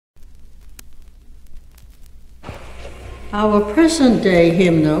Our present-day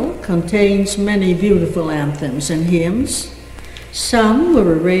hymnal contains many beautiful anthems and hymns. Some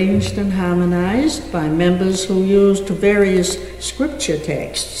were arranged and harmonized by members who used various scripture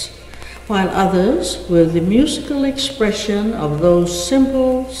texts, while others were the musical expression of those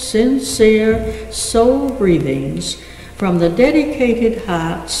simple, sincere soul breathings from the dedicated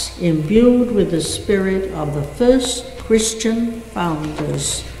hearts imbued with the spirit of the first Christian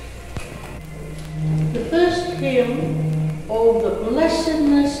founders. The first hymn, "Oh, the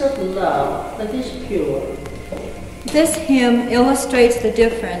blessedness of love that is pure." This hymn illustrates the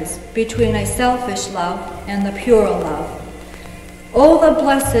difference between a selfish love and the pure love. Oh, the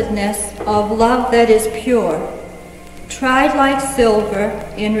blessedness of love that is pure, tried like silver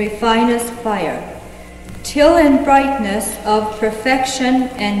in refinest fire, till in brightness of perfection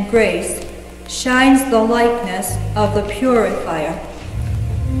and grace shines the likeness of the purifier.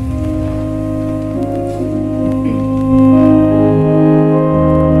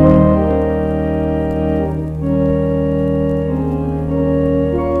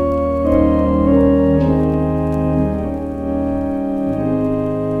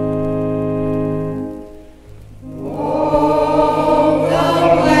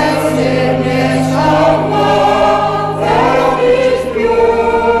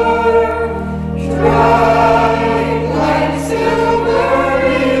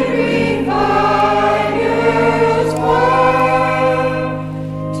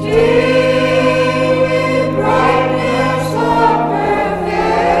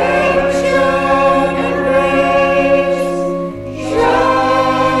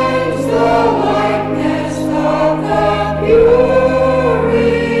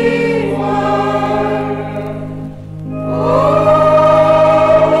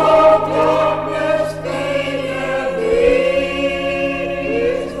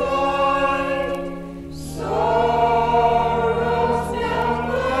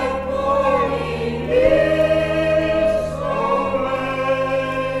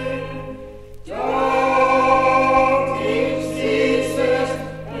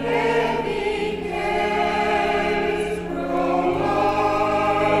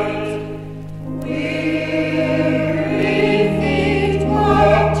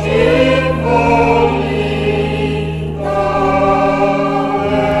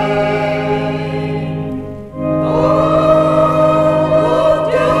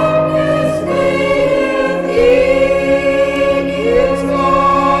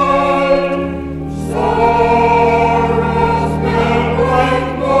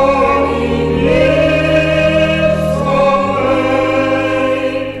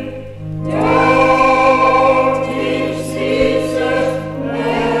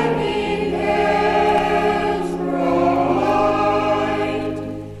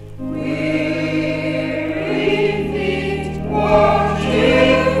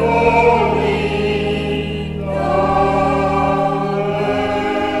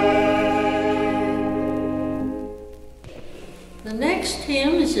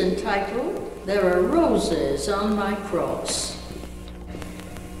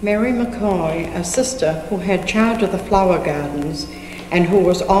 A sister who had charge of the flower gardens and who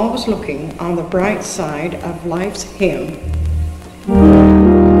was always looking on the bright side of life's hymn. We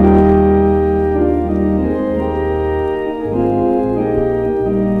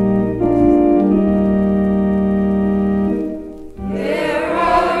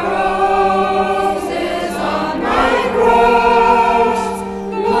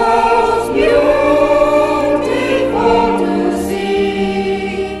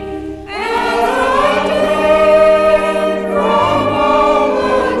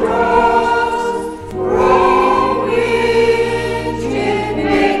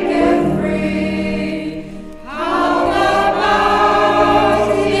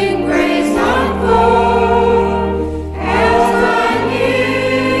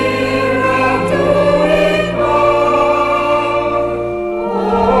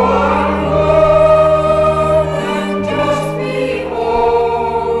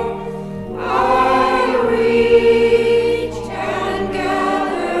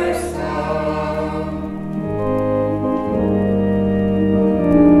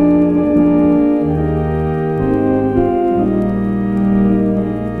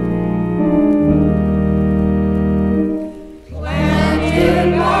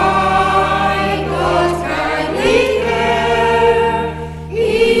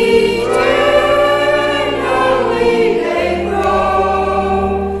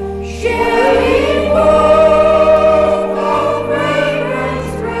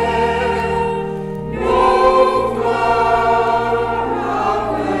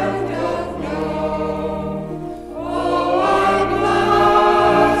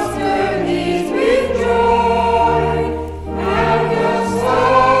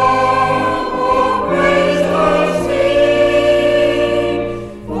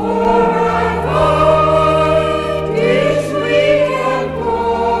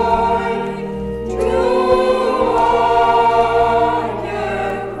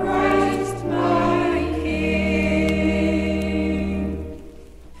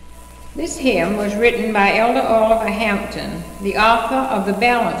This hymn was written by Elder Oliver Hampton, the author of The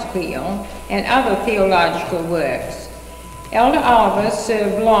Balance Wheel and other theological works. Elder Oliver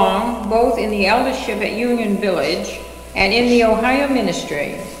served long both in the eldership at Union Village and in the Ohio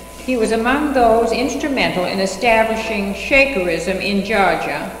ministry. He was among those instrumental in establishing Shakerism in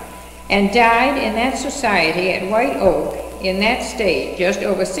Georgia and died in that society at White Oak in that state just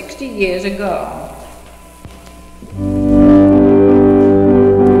over 60 years ago.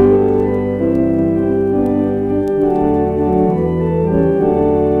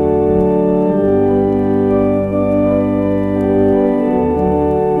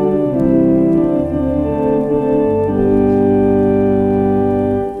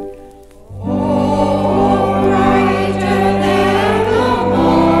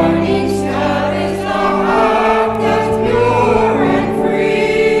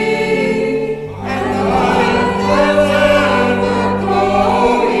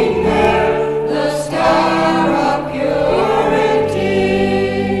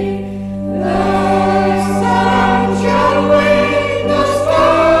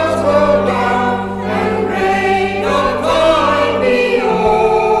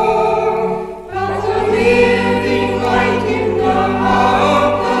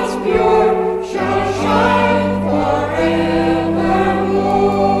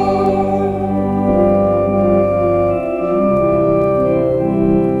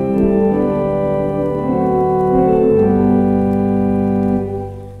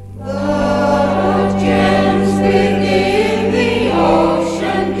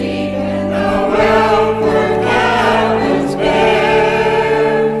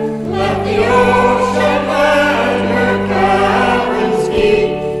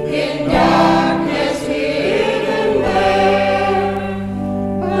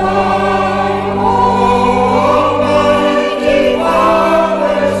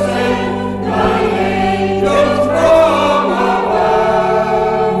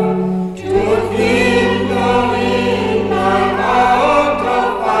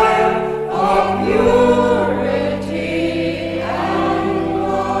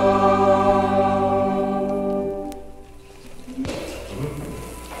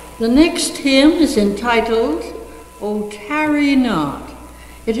 The next hymn is entitled, O Tarry Not.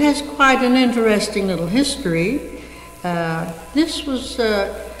 It has quite an interesting little history. This was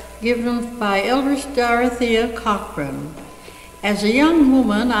given by Elders Dorothea Cochran. As a young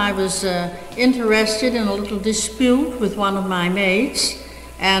woman, I was interested in a little dispute with one of my mates,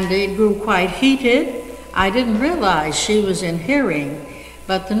 and it grew quite heated. I didn't realize she was in hearing,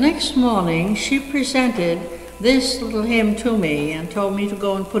 but the next morning she presented this little hymn to me and told me to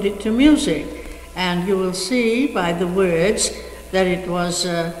go and put it to music. And you will see by the words that it was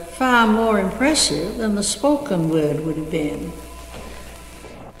far more impressive than the spoken word would have been.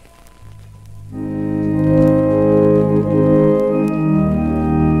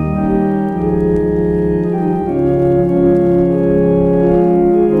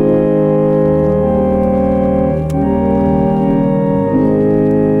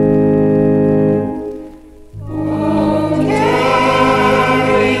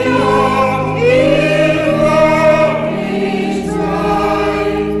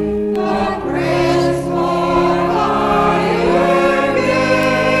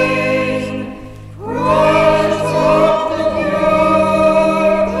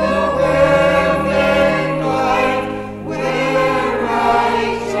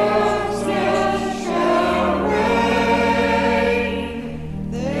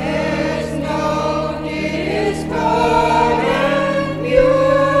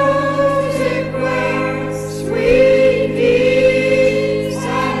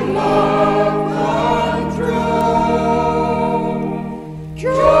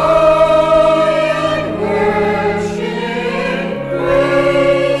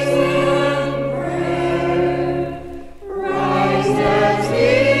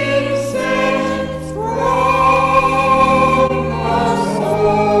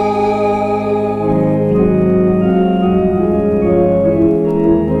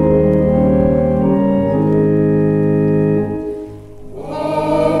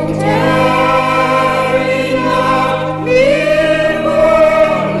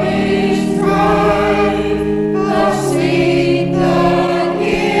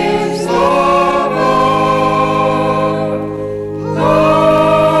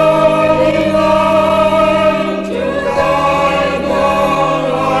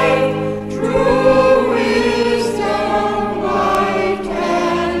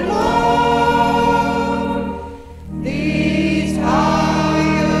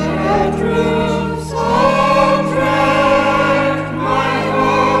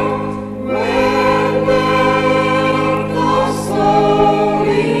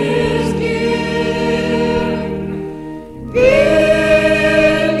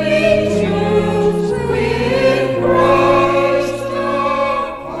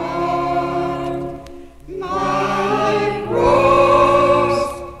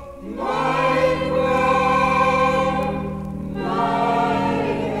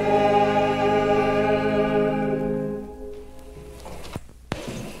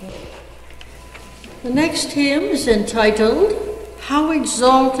 The next hymn is entitled, How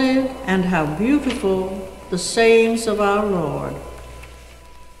Exalted and How Beautiful the Sayings of Our Lord.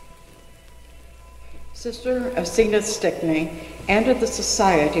 Sister Asina Stickney entered the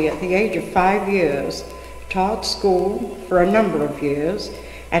society at the age of 5 years, taught school for a number of years,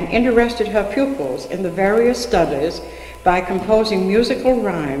 and interested her pupils in the various studies by composing musical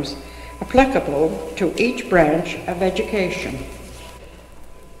rhymes applicable to each branch of education.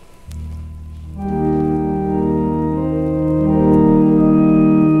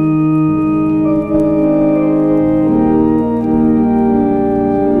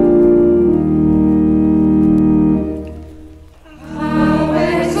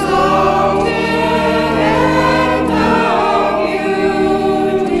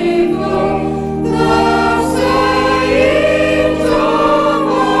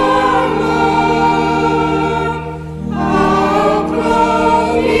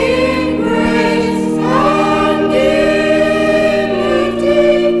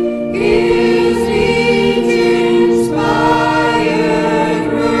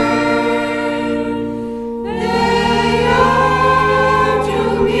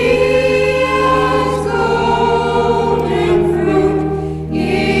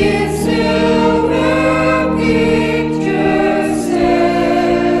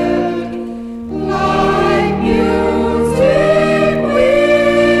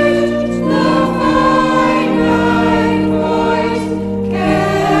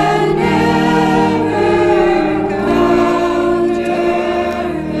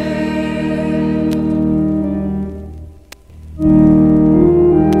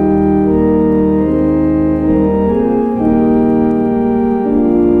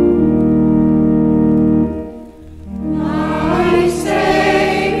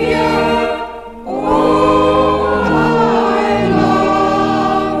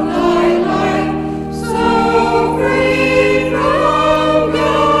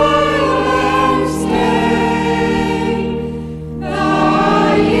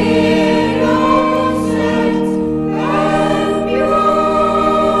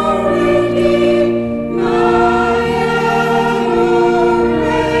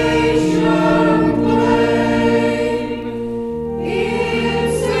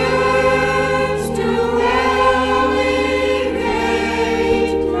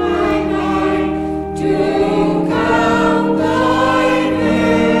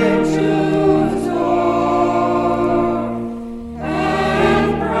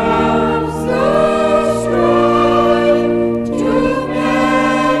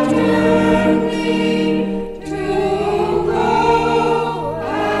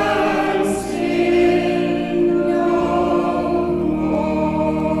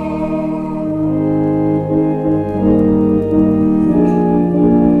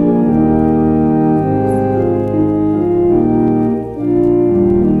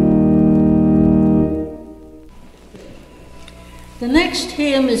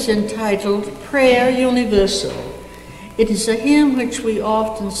 Is entitled Prayer Universal. It is a hymn which we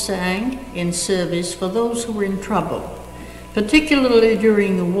often sang in service for those who were in trouble. Particularly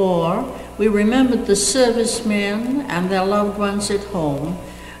during the war, we remembered the servicemen and their loved ones at home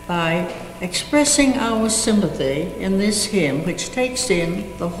by expressing our sympathy in this hymn, which takes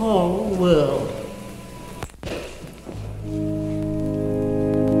in the whole world.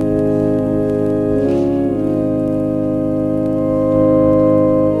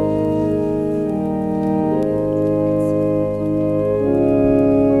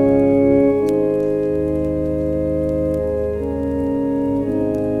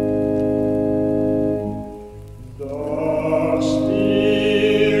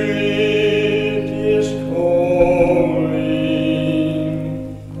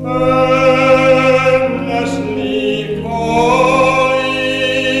 Oh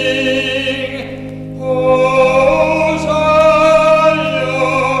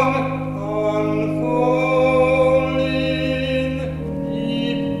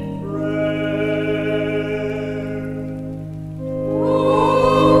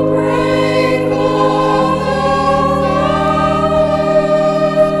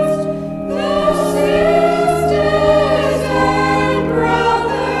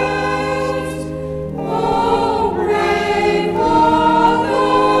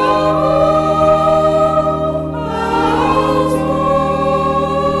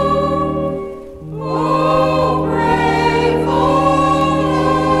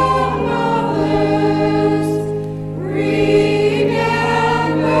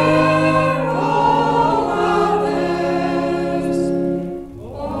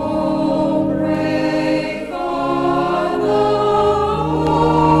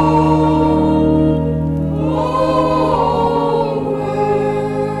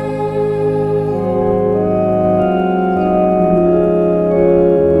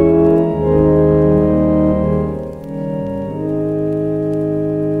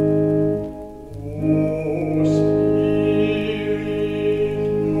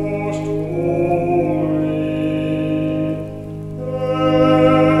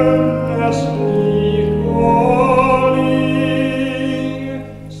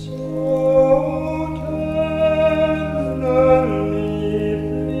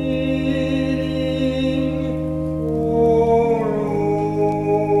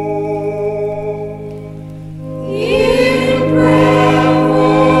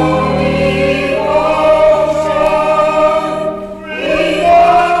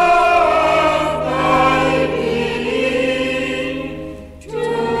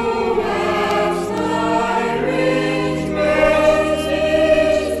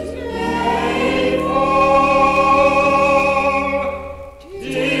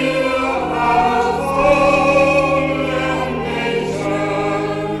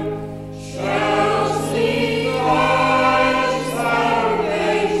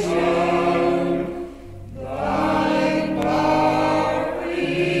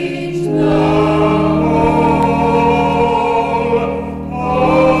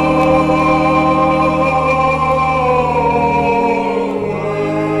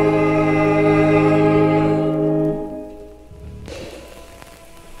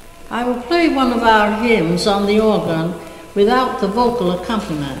of our hymns on the organ without the vocal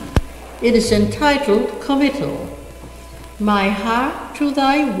accompaniment. It is entitled Committal. My heart to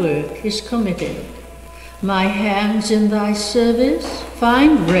thy work is committed. My hands in thy service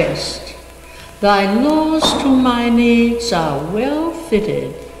find rest. Thy laws to my needs are well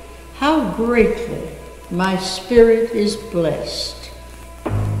fitted. How grateful my spirit is blessed.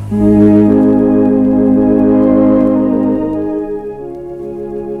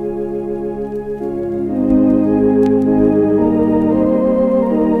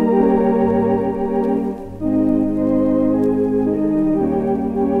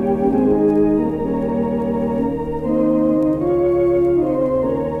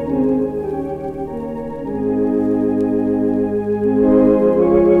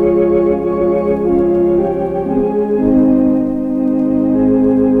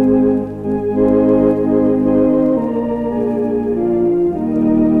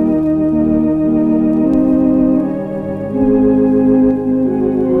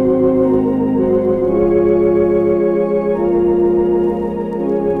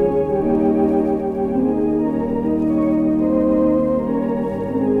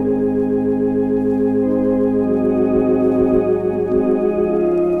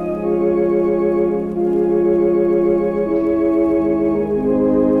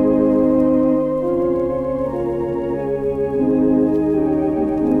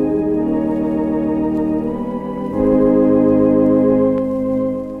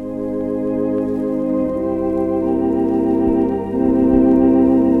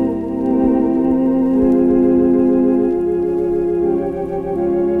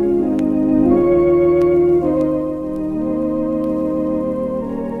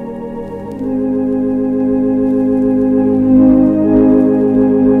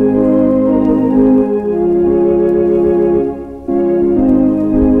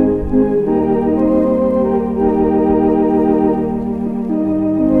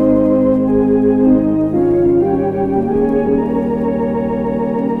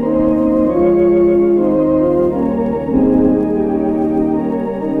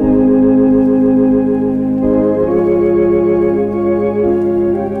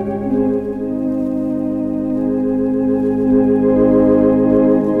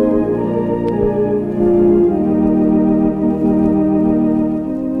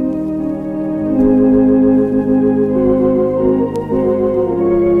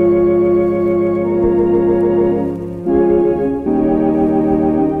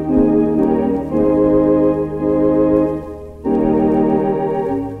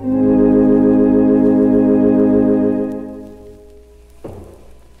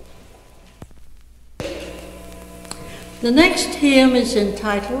 The next hymn is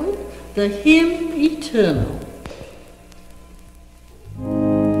entitled, The Hymn Eternal.